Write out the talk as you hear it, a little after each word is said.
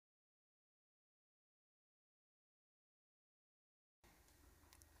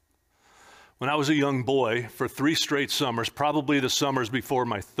When I was a young boy, for 3 straight summers, probably the summers before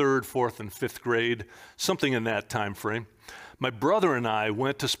my 3rd, 4th, and 5th grade, something in that time frame, my brother and I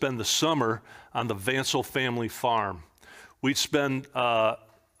went to spend the summer on the Vansel family farm. We'd spend about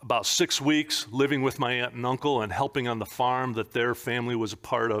 6 weeks living with my aunt and uncle and helping on the farm that their family was a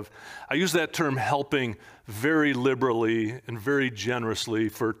part of. I use that term helping very liberally and very generously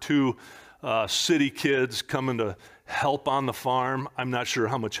for 2 city kids coming to help on the farm. I'm not sure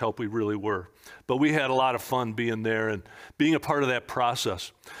how much help we really were, but we had a lot of fun being there and being a part of that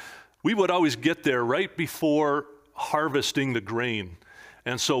process. We would always get there right before harvesting the grain,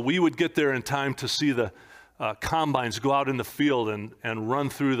 and so we would get there in time to see the combines go out in the field and run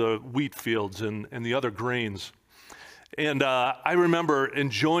through the wheat fields and the other grains. And I remember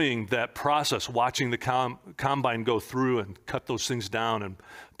enjoying that process, watching the combine go through and cut those things down and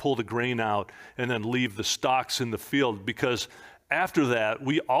pull the grain out and then leave the stalks in the field, because after that,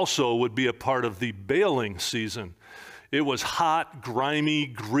 we also would be a part of the baling season. It was hot, grimy,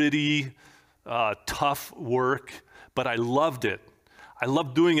 gritty, tough work, but I loved it. I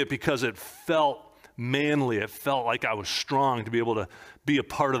loved doing it because it felt manly. It felt like I was strong to be able to be a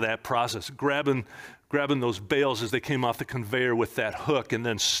part of that process, grabbing those bales as they came off the conveyor with that hook and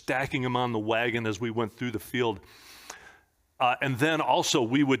then stacking them on the wagon as we went through the field. And then also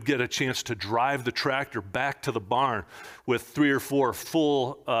we would get a chance to drive the tractor back to the barn with 3 or 4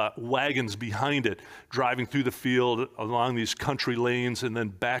 full wagons behind it, driving through the field along these country lanes and then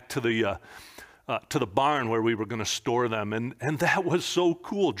back to the barn where we were going to store them. And that was so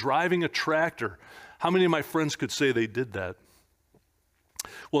cool, driving a tractor. How many of my friends could say they did that?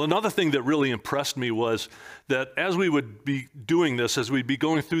 Well, another thing that really impressed me was that as we would be doing this, as we'd be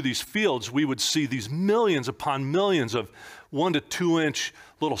going through these fields, we would see these millions upon millions of 1 to 2 inch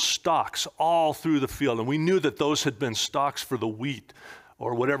little stalks all through the field. And we knew that those had been stalks for the wheat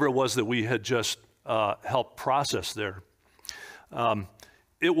or whatever it was that we had just helped process there.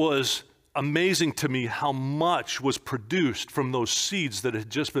 It was amazing to me how much was produced from those seeds that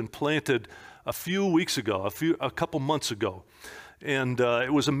had just been planted a few weeks ago, a couple months ago. And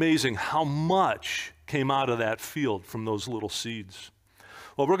it was amazing how much came out of that field from those little seeds.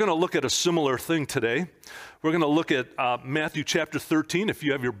 Well, we're going to look at a similar thing today. We're going to look at Matthew chapter 13. If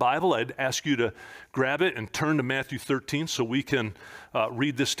you have your Bible, I'd ask you to grab it and turn to Matthew 13 so we can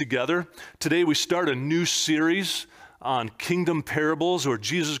read this together. Today we start a new series on kingdom parables, where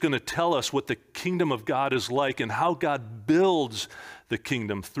Jesus is going to tell us what the kingdom of God is like and how God builds the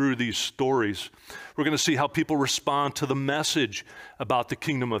kingdom through these stories. We're going to see how people respond to the message about the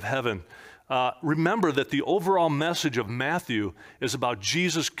kingdom of heaven. Remember that the overall message of Matthew is about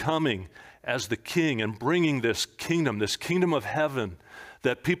Jesus coming as the king and bringing this kingdom of heaven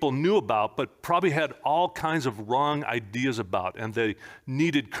that people knew about, but probably had all kinds of wrong ideas about, and they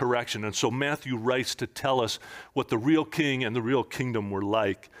needed correction. And so Matthew writes to tell us what the real king and the real kingdom were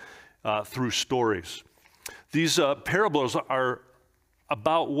like through stories. These parables are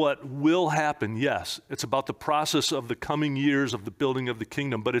about what will happen, yes. It's about the process of the coming years of the building of the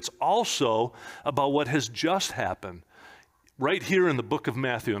kingdom, but it's also about what has just happened right here in the book of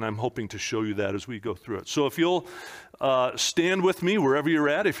Matthew, and I'm hoping to show you that as we go through it. So if you'll stand with me wherever you're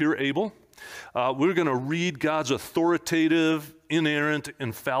at, if you're able, we're going to read God's authoritative, inerrant,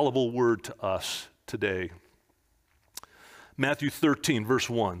 infallible word to us today. Matthew 13, verse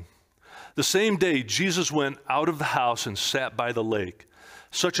 1. The same day, Jesus went out of the house and sat by the lake.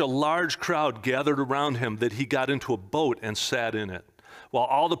 Such a large crowd gathered around him that he got into a boat and sat in it, while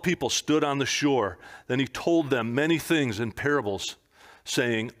all the people stood on the shore. Then he told them many things in parables,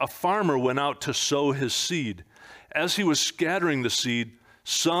 saying, a farmer went out to sow his seed. As he was scattering the seed,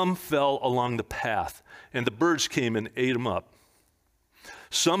 some fell along the path, and the birds came and ate them up.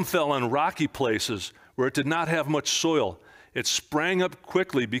 Some fell on rocky places where it did not have much soil. It sprang up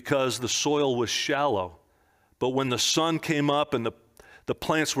quickly because the soil was shallow. But when the sun came up and the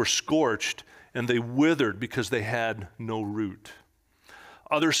plants were scorched, and they withered because they had no root.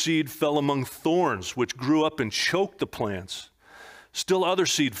 Other seed fell among thorns, which grew up and choked the plants. Still other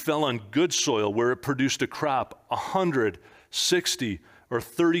seed fell on good soil, where it produced a crop 100, 60, or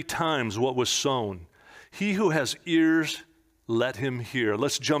 30 times what was sown. He who has ears, let him hear.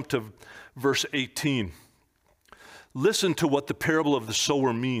 Let's jump to verse 18. Listen to what the parable of the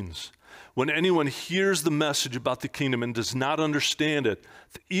sower means. When anyone hears the message about the kingdom and does not understand it,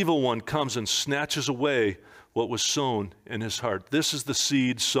 the evil one comes and snatches away what was sown in his heart. This is the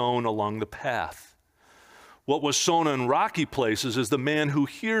seed sown along the path. What was sown on rocky places is the man who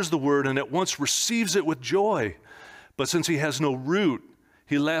hears the word and at once receives it with joy. But since he has no root,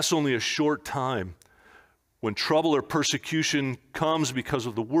 he lasts only a short time. When trouble or persecution comes because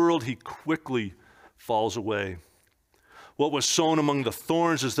of the world, he quickly falls away. What was sown among the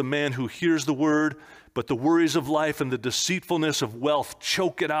thorns is the man who hears the word, but the worries of life and the deceitfulness of wealth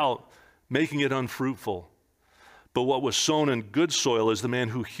choke it out, making it unfruitful. But what was sown in good soil is the man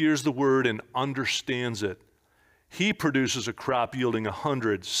who hears the word and understands it. He produces a crop yielding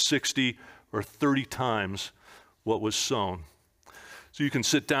 100, 60, or 30 times what was sown. So you can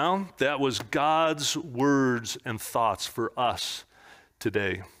sit down. That was God's words and thoughts for us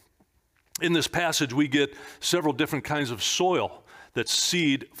today. In this passage, we get several different kinds of soil that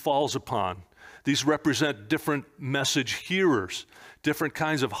seed falls upon. These represent different message hearers, different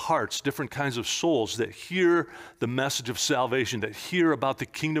kinds of hearts, different kinds of souls that hear the message of salvation, that hear about the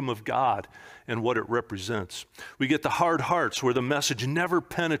kingdom of God and what it represents. We get the hard hearts where the message never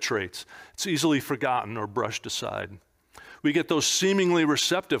penetrates. It's easily forgotten or brushed aside. We get those seemingly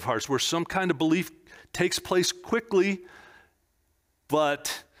receptive hearts where some kind of belief takes place quickly,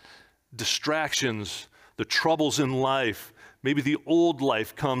 but distractions, the troubles in life, maybe the old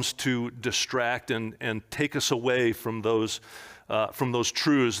life comes to distract and take us away from those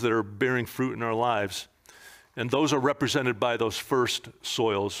truths that are bearing fruit in our lives. And those are represented by those first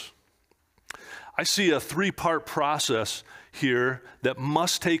soils. I see a three-part process here that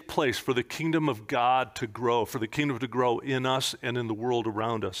must take place for the kingdom of God to grow, for the kingdom to grow in us and in the world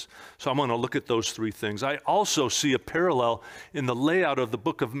around us. So I'm going to look at those three things. I also see a parallel in the layout of the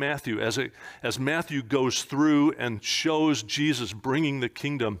book of Matthew. As Matthew goes through and shows Jesus bringing the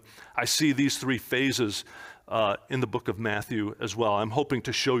kingdom, I see these three phases in the book of Matthew as well. I'm hoping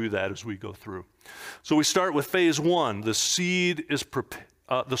to show you that as we go through. So we start with phase one. The soil is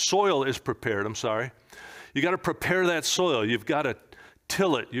prepared. You got to prepare that soil. You've got to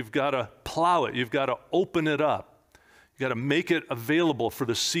till it. You've got to plow it. You've got to open it up. You got to make it available for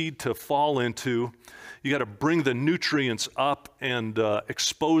the seed to fall into. You got to bring the nutrients up and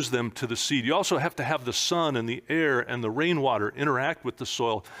expose them to the seed. You also have to have the sun and the air and the rainwater interact with the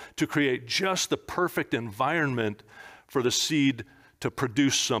soil to create just the perfect environment for the seed to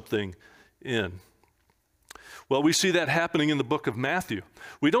produce something in. Well, we see that happening in the book of Matthew.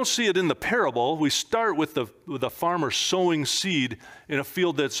 We don't see it in the parable. We start with the farmer sowing seed in a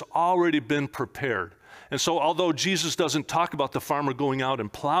field that's already been prepared. And so although Jesus doesn't talk about the farmer going out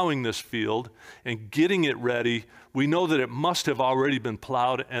and plowing this field and getting it ready, we know that it must have already been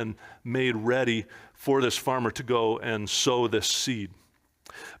plowed and made ready for this farmer to go and sow this seed.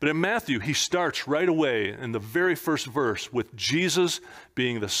 But in Matthew, he starts right away in the very first verse with Jesus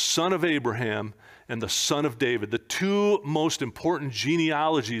being the son of Abraham and the son of David, the two most important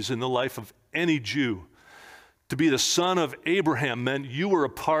genealogies in the life of any Jew. To be the son of Abraham meant you were a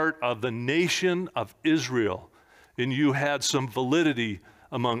part of the nation of Israel, and you had some validity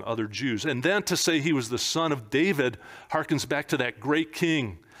among other Jews. And then to say he was the son of David harkens back to that great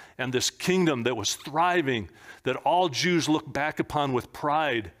king and this kingdom that was thriving, that all Jews look back upon with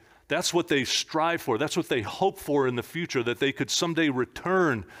pride. That's what they strive for. That's what they hope for in the future, that they could someday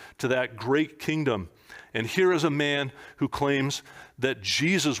return to that great kingdom. And here is a man who claims that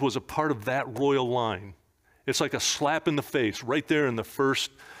Jesus was a part of that royal line. It's like a slap in the face right there in the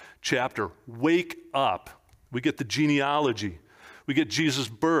first chapter. Wake up. We get the genealogy. We get Jesus'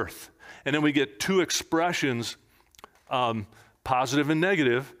 birth. And then we get two expressions, positive and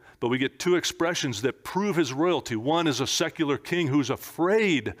negative, but we get two expressions that prove his royalty. One is a secular king who's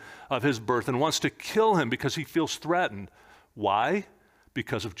afraid of his birth and wants to kill him because he feels threatened. Why?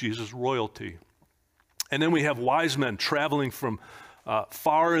 Because of Jesus' royalty. And then we have wise men traveling from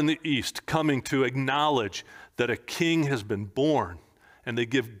far in the east, coming to acknowledge that a king has been born, and they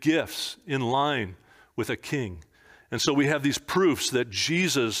give gifts in line with a king. And so we have these proofs that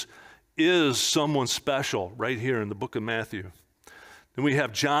Jesus is someone special right here in the book of Matthew. Then we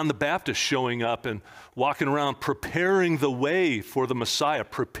have John the Baptist showing up and walking around preparing the way for the Messiah,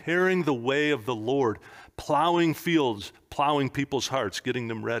 preparing the way of the Lord, plowing fields, plowing people's hearts, getting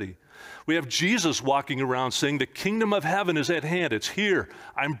them ready. We have Jesus walking around saying the kingdom of heaven is at hand. It's here.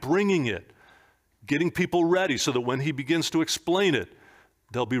 I'm bringing it, getting people ready so that when he begins to explain it,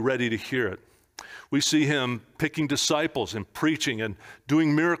 they'll be ready to hear it. We see him picking disciples and preaching and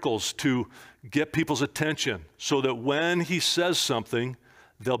doing miracles to get people's attention so that when he says something,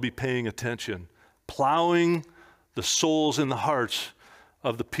 they'll be paying attention, plowing the souls and the hearts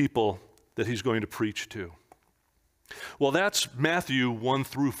of the people that he's going to preach to. Well, that's Matthew 1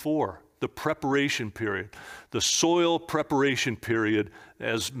 through 4, the preparation period, the soil preparation period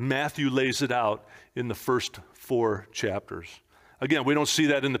as Matthew lays it out in the first 4 chapters. Again, we don't see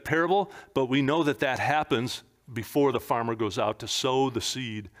that in the parable, but we know that that happens before the farmer goes out to sow the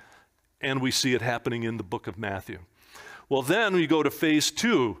seed and we see it happening in the book of Matthew. Well, then we go to phase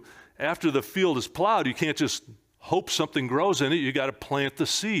 2. After the field is plowed, you can't just hope something grows in it. You got to plant the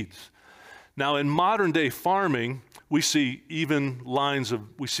seeds. Now, in modern day farming, we see even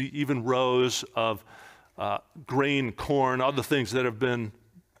rows of grain, corn, other things that have been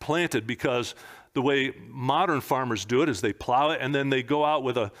planted, because the way modern farmers do it is they plow it and then they go out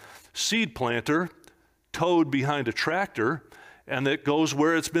with a seed planter towed behind a tractor, and it goes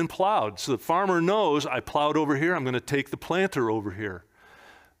where it's been plowed. So the farmer knows, I plowed over here, I'm going to take the planter over here.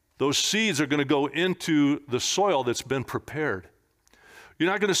 Those seeds are going to go into the soil that's been prepared. You're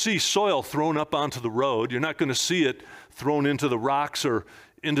not going to see soil thrown up onto the road. You're not going to see it thrown into the rocks or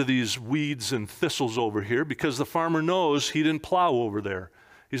into these weeds and thistles over here, because the farmer knows he didn't plow over there.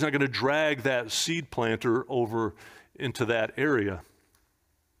 He's not going to drag that seed planter over into that area.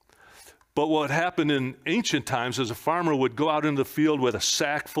 But what happened in ancient times is a farmer would go out into the field with a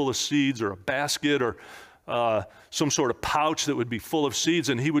sack full of seeds, or a basket, or some sort of pouch that would be full of seeds,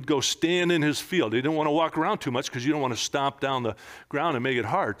 and he would go stand in his field. He didn't want to walk around too much because you don't want to stomp down the ground and make it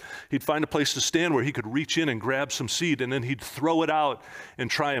hard. He'd find a place to stand where he could reach in and grab some seed, and then he'd throw it out and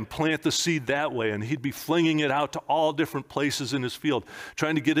try and plant the seed that way, and he'd be flinging it out to all different places in his field,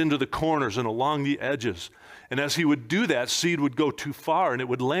 trying to get into the corners and along the edges. And as he would do that, seed would go too far, and it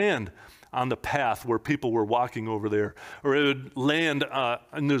would land on the path where people were walking over there, or it would land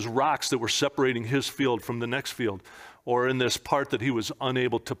in those rocks that were separating his field from the next field, or in this part that he was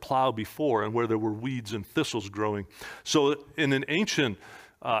unable to plow before and where there were weeds and thistles growing. So in ancient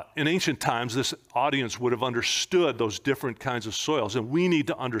times, this audience would have understood those different kinds of soils, and we need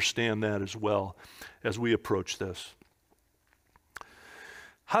to understand that as well as we approach this.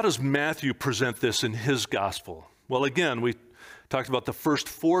 How does Matthew present this in his gospel? Well, again, we talked about the first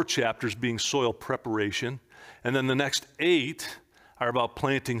 4 chapters being soil preparation, and then the next 8 are about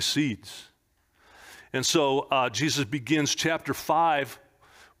planting seeds. And so Jesus begins chapter 5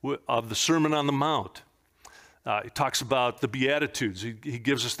 of the Sermon on the Mount. He talks about the Beatitudes. He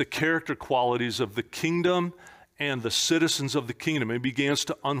gives us the character qualities of the kingdom and the citizens of the kingdom. He begins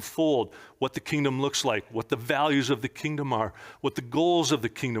to unfold what the kingdom looks like, what the values of the kingdom are, what the goals of the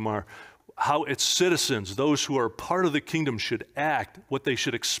kingdom are, how its citizens, those who are part of the kingdom, should act, what they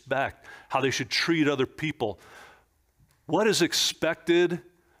should expect, how they should treat other people. What is expected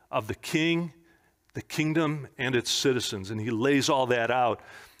of the king, the kingdom, and its citizens? And he lays all that out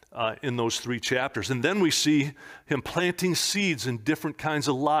in those 3 chapters. And then we see him planting seeds in different kinds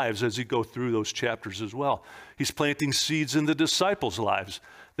of lives as he goes through those chapters as well. He's planting seeds in the disciples' lives.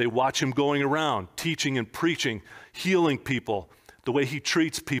 They watch him going around, teaching and preaching, healing people, the way he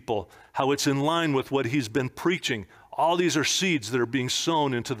treats people, how it's in line with what he's been preaching. All these are seeds that are being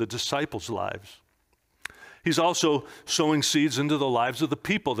sown into the disciples' lives. He's also sowing seeds into the lives of the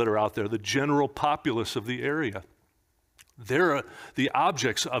people that are out there, the general populace of the area. They're the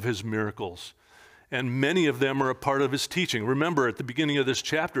objects of his miracles, and many of them are a part of his teaching. Remember, at the beginning of this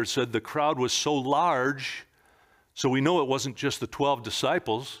chapter, it said the crowd was so large, so we know it wasn't just the 12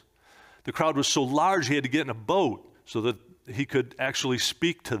 disciples. The crowd was so large, he had to get in a boat so that he could actually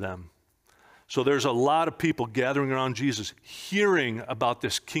speak to them. So there's a lot of people gathering around Jesus, hearing about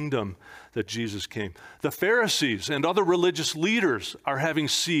this kingdom that Jesus came. The Pharisees and other religious leaders are having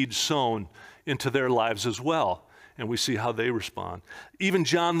seeds sown into their lives as well, and we see how they respond. Even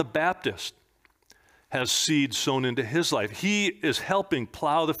John the Baptist has seeds sown into his life. He is helping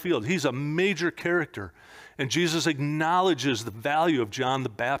plow the field. He's a major character, and Jesus acknowledges the value of John the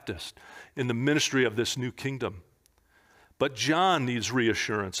Baptist in the ministry of this new kingdom. But John needs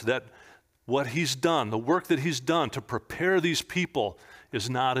reassurance that what he's done, the work that he's done to prepare these people, is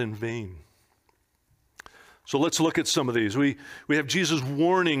not in vain. So let's look at some of these. We have Jesus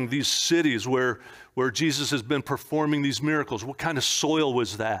warning these cities where Jesus has been performing these miracles. What kind of soil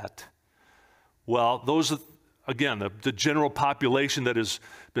was that? Well, those, again, the general population that has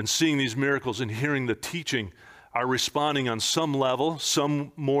been seeing these miracles and hearing the teaching are responding on some level,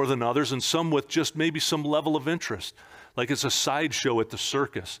 some more than others, and some with just maybe some level of interest. Like it's a sideshow at the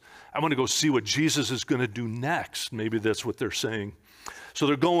circus. I want to go see what Jesus is going to do next. Maybe that's what they're saying. So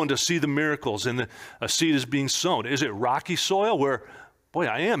they're going to see the miracles, and a seed is being sown. Is it rocky soil where, boy,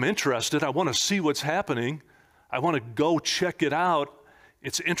 I am interested. I want to see what's happening. I want to go check it out.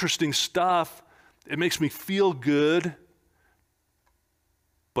 It's interesting stuff. It makes me feel good.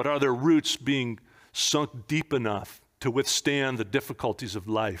 But are their roots being sunk deep enough to withstand the difficulties of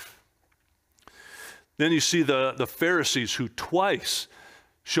life? Then you see the Pharisees, who twice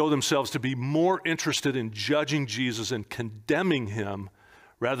show themselves to be more interested in judging Jesus and condemning him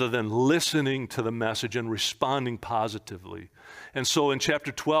rather than listening to the message and responding positively. And so in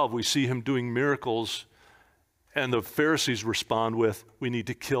chapter 12, we see him doing miracles, and the Pharisees respond with, we need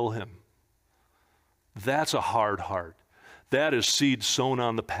to kill him. That's a hard heart. That is seed sown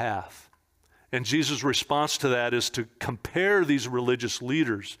on the path. And Jesus' response to that is to compare these religious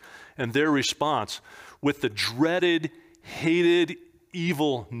leaders and their response with the dreaded, hated,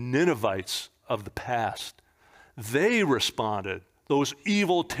 evil Ninevites of the past. They responded. Those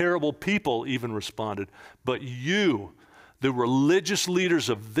evil, terrible people even responded. But you, the religious leaders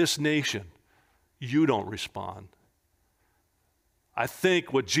of this nation, you don't respond. I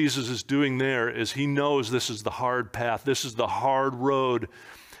think what Jesus is doing there is he knows this is the hard path. This is the hard road.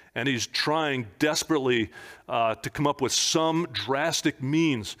 And he's trying desperately to come up with some drastic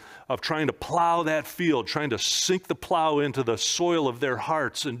means of trying to plow that field, trying to sink the plow into the soil of their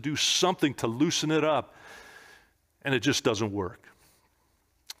hearts and do something to loosen it up. And it just doesn't work.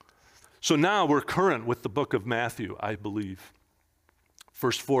 So now we're current with the book of Matthew, I believe.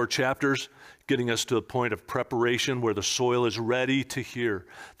 First 4 chapters, getting us to the point of preparation where the soil is ready to hear.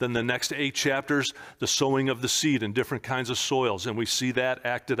 Then the next 8 chapters, the sowing of the seed in different kinds of soils, and we see that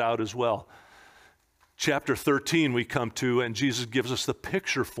acted out as well. Chapter 13 we come to, and Jesus gives us the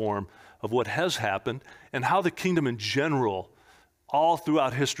picture form of what has happened and how the kingdom in general, all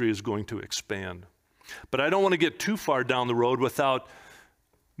throughout history, is going to expand. But I don't want to get too far down the road without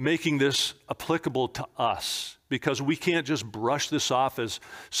making this applicable to us, because we can't just brush this off as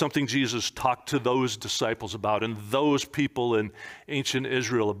something Jesus talked to those disciples about and those people in ancient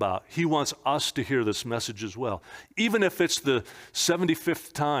Israel about. He wants us to hear this message as well. Even if it's the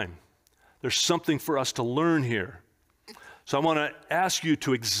 75th time, there's something for us to learn here. So I want to ask you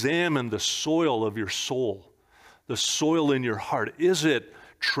to examine the soil of your soul, the soil in your heart. Is it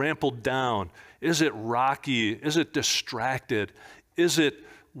trampled down? Is it rocky? Is it distracted? Is it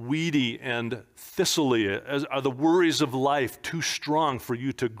weedy and thistly? Are the worries of life too strong for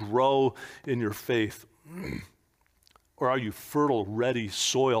you to grow in your faith? Or are you fertile, ready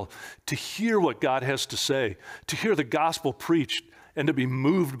soil to hear what God has to say, to hear the gospel preached, and to be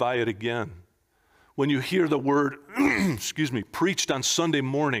moved by it again? When you hear the word, preached on Sunday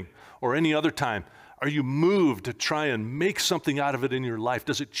morning or any other time, are you moved to try and make something out of it in your life?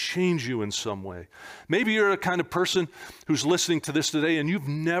 Does it change you in some way? Maybe you're a kind of person who's listening to this today and you've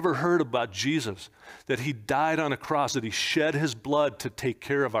never heard about Jesus, that he died on a cross, that he shed his blood to take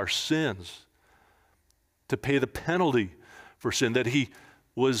care of our sins, to pay the penalty for sin, that he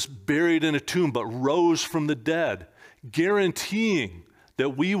was buried in a tomb but rose from the dead, guaranteeing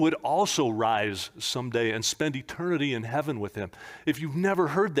that we would also rise someday and spend eternity in heaven with him. If you've never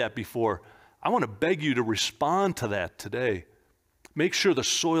heard that before, I want to beg you to respond to that today. Make sure the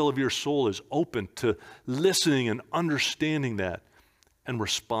soil of your soul is open to listening and understanding that, and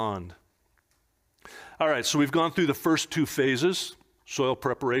respond. All right, so we've gone through the first 2 phases, soil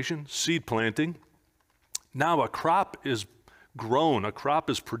preparation, seed planting. Now a crop is grown, a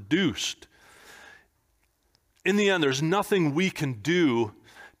crop is produced. In the end, there's nothing we can do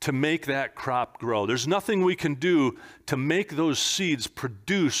to make that crop grow. There's nothing we can do to make those seeds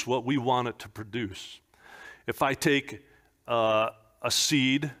produce what we want it to produce. If I take a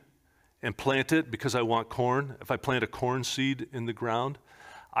seed and plant it because I want corn, if I plant a corn seed in the ground,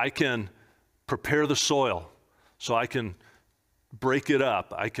 I can prepare the soil so I can break it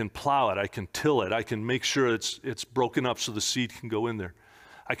up, I can plow it, I can till it, I can make sure it's broken up so the seed can go in there.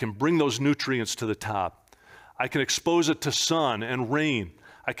 I can bring those nutrients to the top. I can expose it to sun and rain.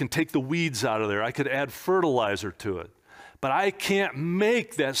 I can take the weeds out of there. I could add fertilizer to it. But I can't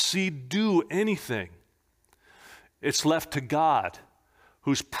make that seed do anything. It's left to God,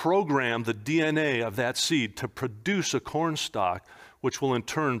 who's programmed the DNA of that seed to produce a corn stalk, which will in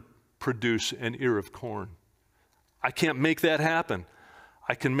turn produce an ear of corn. I can't make that happen.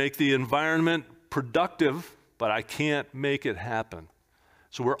 I can make the environment productive, but I can't make it happen.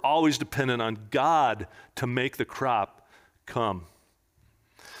 So we're always dependent on God to make the crop come.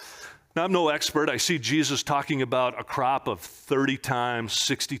 Now, I'm no expert. I see Jesus talking about a crop of 30 times,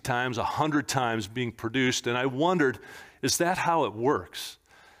 60 times, 100 times being produced, and I wondered, is that how it works?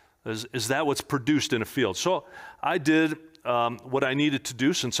 Is that what's produced in a field? So I did what I needed to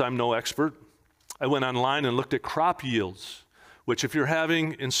do since I'm no expert. I went online and looked at crop yields, which if you're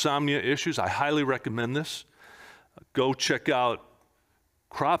having insomnia issues, I highly recommend this. Go check out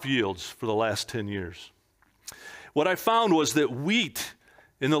crop yields for the last 10 years. What I found was that wheat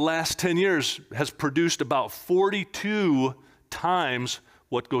in the last 10 years has produced about 42 times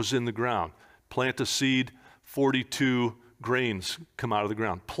what goes in the ground. Plant a seed, 42 grains come out of the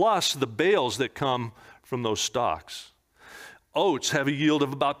ground, plus the bales that come from those stalks. Oats have a yield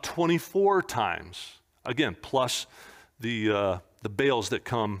of about 24 times, again, plus the bales that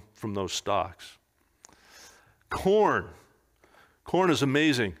come from those stalks. Corn is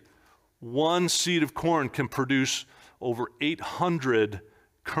amazing. One seed of corn can produce over 800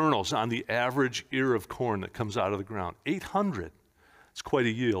 kernels on the average ear of corn that comes out of the ground. 800. It's quite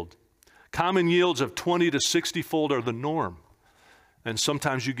a yield. Common yields of 20 to 60-fold are the norm, and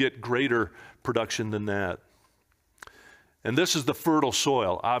sometimes you get greater production than that. And this is the fertile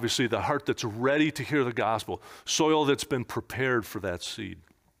soil, obviously the heart that's ready to hear the gospel, soil that's been prepared for that seed.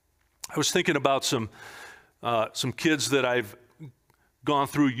 I was thinking about some kids that I've gone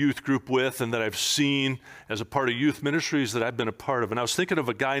through youth group with and that I've seen as a part of youth ministries that I've been a part of. And I was thinking of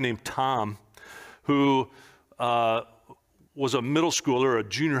a guy named Tom who was a middle schooler, a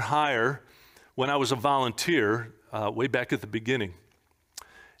junior higher, when I was a volunteer way back at the beginning.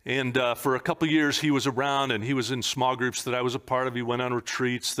 And for a couple of years, he was around, and he was in small groups that I was a part of. He went on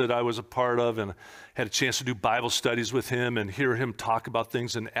retreats that I was a part of, and had a chance to do Bible studies with him and hear him talk about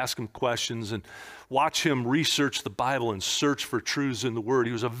things and ask him questions and watch him research the Bible and search for truths in the Word.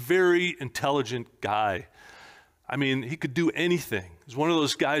 He was a very intelligent guy. I mean, he could do anything. He's one of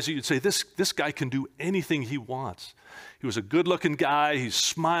those guys that you'd say, this guy can do anything he wants. He was a good-looking guy. He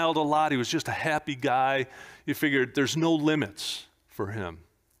smiled a lot. He was just a happy guy. You figured there's no limits for him.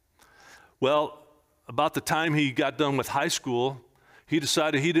 Well, about the time he got done with high school, he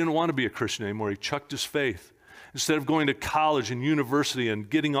decided he didn't want to be a Christian anymore. He chucked his faith. Instead of going to college and university and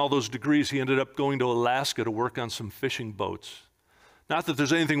getting all those degrees, he ended up going to Alaska to work on some fishing boats. Not that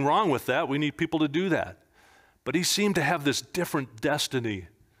there's anything wrong with that. We need people to do that. But he seemed to have this different destiny.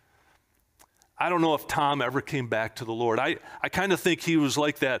 I don't know if Tom ever came back to the Lord. I kind of think he was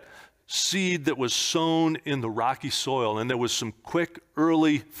like that seed that was sown in the rocky soil, and there was some quick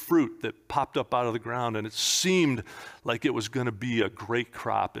early fruit that popped up out of the ground, and it seemed like it was going to be a great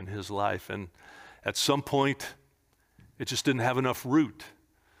crop in his life. And at some point, it just didn't have enough root.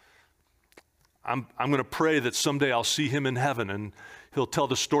 I'm going to pray that someday I'll see him in heaven, and he'll tell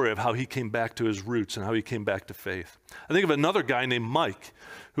the story of how he came back to his roots and how he came back to faith. I think of another guy named Mike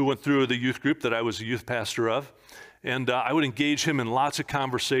who went through the youth group that I was a youth pastor of. And I would engage him in lots of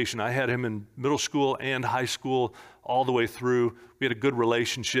conversation. I had him in middle school and high school all the way through. We had a good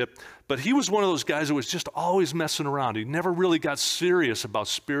relationship. But he was one of those guys that was just always messing around. He never really got serious about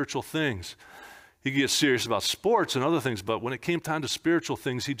spiritual things. He could get serious about sports and other things, but when it came time to spiritual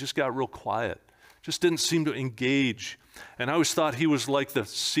things, he just got real quiet. Just didn't seem to engage. And I always thought he was like the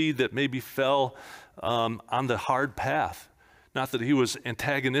seed that maybe fell on the hard path. Not that he was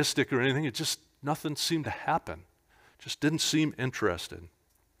antagonistic or anything. It just, nothing seemed to happen. Just didn't seem interested.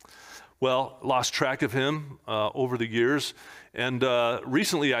 Well, lost track of him over the years. And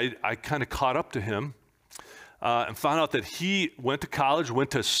recently I kind of caught up to him and found out that he went to college, went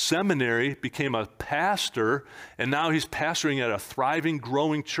to seminary, became a pastor, and now he's pastoring at a thriving,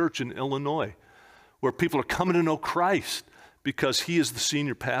 growing church in Illinois where people are coming to know Christ because he is the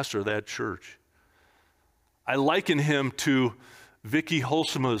senior pastor of that church. I liken him to Vicki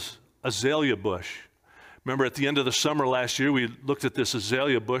Holsema's azalea bush. Remember at the end of the summer last year, we looked at this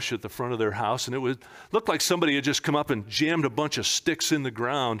azalea bush at the front of their house, and it looked like somebody had just come up and jammed a bunch of sticks in the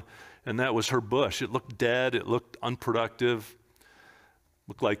ground, and that was her bush. It looked dead. It looked unproductive.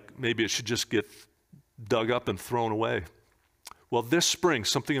 Looked like maybe it should just get dug up and thrown away. Well, this spring,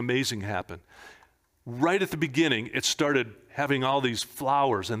 something amazing happened. Right at the beginning, it started having all these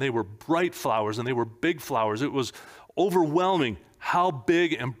flowers, and they were bright flowers, and they were big flowers. It was overwhelming how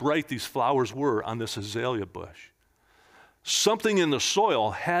big and bright these flowers were on this azalea bush. Something in the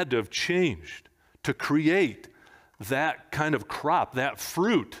soil had to have changed to create that kind of crop, that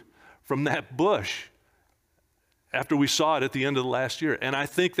fruit from that bush after we saw it at the end of the last year. And I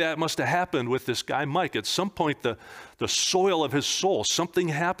think that must have happened with this guy, Mike. At some point, the soil of his soul, something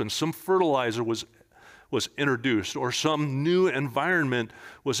happened. Some fertilizer was introduced, or some new environment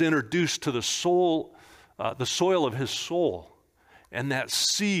was introduced to the soil of his soul. And that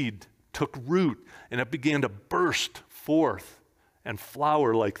seed took root, and it began to burst forth and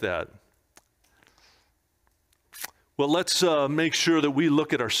flower like that. Well, let's make sure that we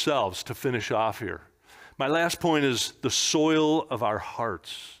look at ourselves to finish off here. My last point is the soil of our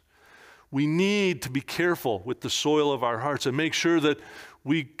hearts. We need to be careful with the soil of our hearts and make sure that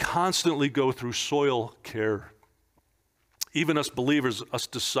we constantly go through soil care. Even us believers, us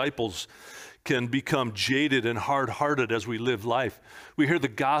disciples, can become jaded and hard-hearted as we live life. We hear the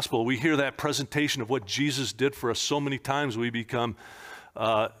gospel, we hear that presentation of what Jesus did for us so many times, we become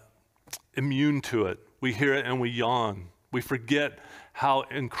immune to it. We hear it and we yawn. We forget how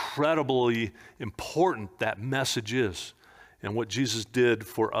incredibly important that message is. and what Jesus did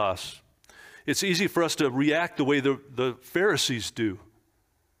for us. It's easy for us to react the way the Pharisees do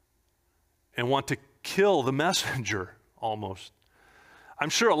and want to kill the messenger almost. I'm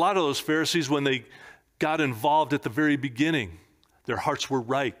sure a lot of those Pharisees, when they got involved at the very beginning, their hearts were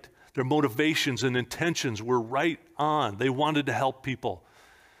right. Their motivations and intentions were right on. They wanted to help people.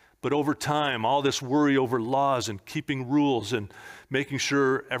 But over time, all this worry over laws and keeping rules and making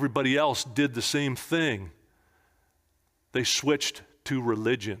sure everybody else did the same thing, they switched to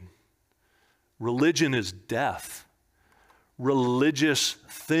religion. Religion is death. Religious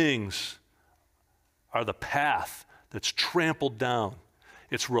things are the path that's trampled down.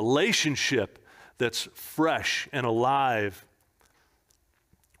 It's relationship that's fresh and alive.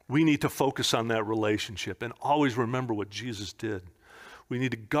 We need to focus on that relationship and always remember what Jesus did. We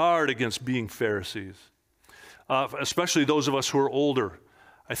need to guard against being Pharisees, especially those of us who are older.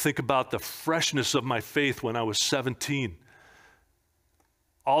 I think about the freshness of my faith when I was 17.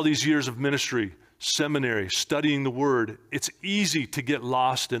 All these years of ministry, seminary, studying the Word, it's easy to get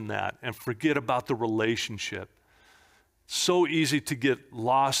lost in that and forget about the relationship. So easy to get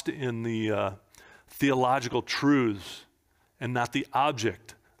lost in the theological truths and not the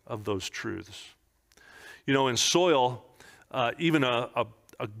object of those truths. You know, in soil, even a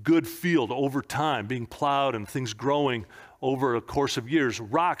good field over time, being plowed and things growing over a course of years,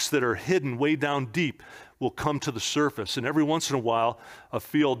 rocks that are hidden way down deep will come to the surface. And every once in a while, a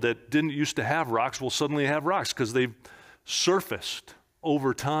field that didn't used to have rocks will suddenly have rocks because they've surfaced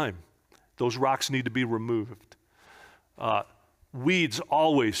over time. Those rocks need to be removed. Weeds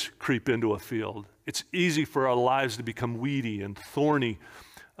always creep into a field. It's easy for our lives to become weedy and thorny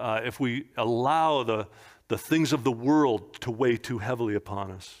if we allow the things of the world to weigh too heavily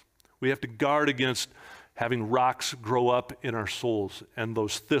upon us. We have to guard against having rocks grow up in our souls and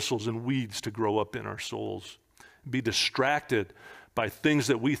those thistles and weeds to grow up in our souls. Be distracted by things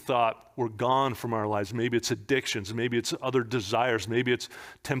that we thought were gone from our lives. Maybe it's addictions, maybe it's other desires, maybe it's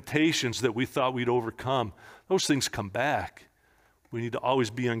temptations that we thought we'd overcome. Those things come back. We need to always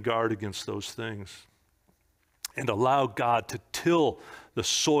be on guard against those things and allow God to till the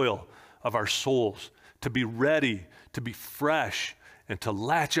soil of our souls, to be ready, to be fresh, and to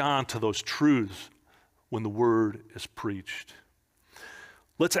latch on to those truths when the Word is preached.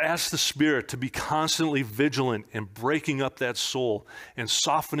 Let's ask the Spirit to be constantly vigilant in breaking up that soul and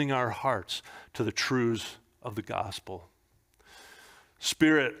softening our hearts to the truths of the gospel.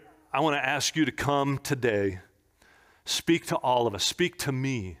 Spirit, I want to ask you to come today. Speak to all of us. Speak to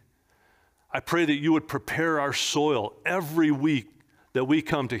me. I pray that you would prepare our soil every week that we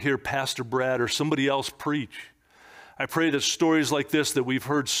come to hear Pastor Brad or somebody else preach. I pray that stories like this that we've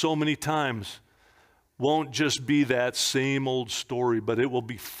heard so many times won't just be that same old story, but it will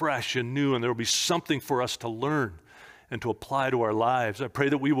be fresh and new, and there will be something for us to learn and to apply to our lives. I pray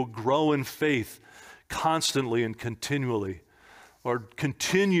that we will grow in faith constantly and continually. Lord,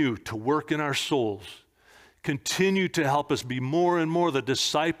 continue to work in our souls. Continue to help us be more and more the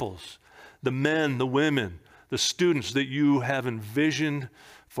disciples, the men, the women, the students that you have envisioned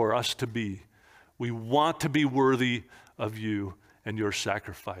for us to be. We want to be worthy of you and your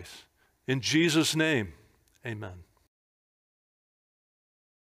sacrifice. In Jesus' name, amen.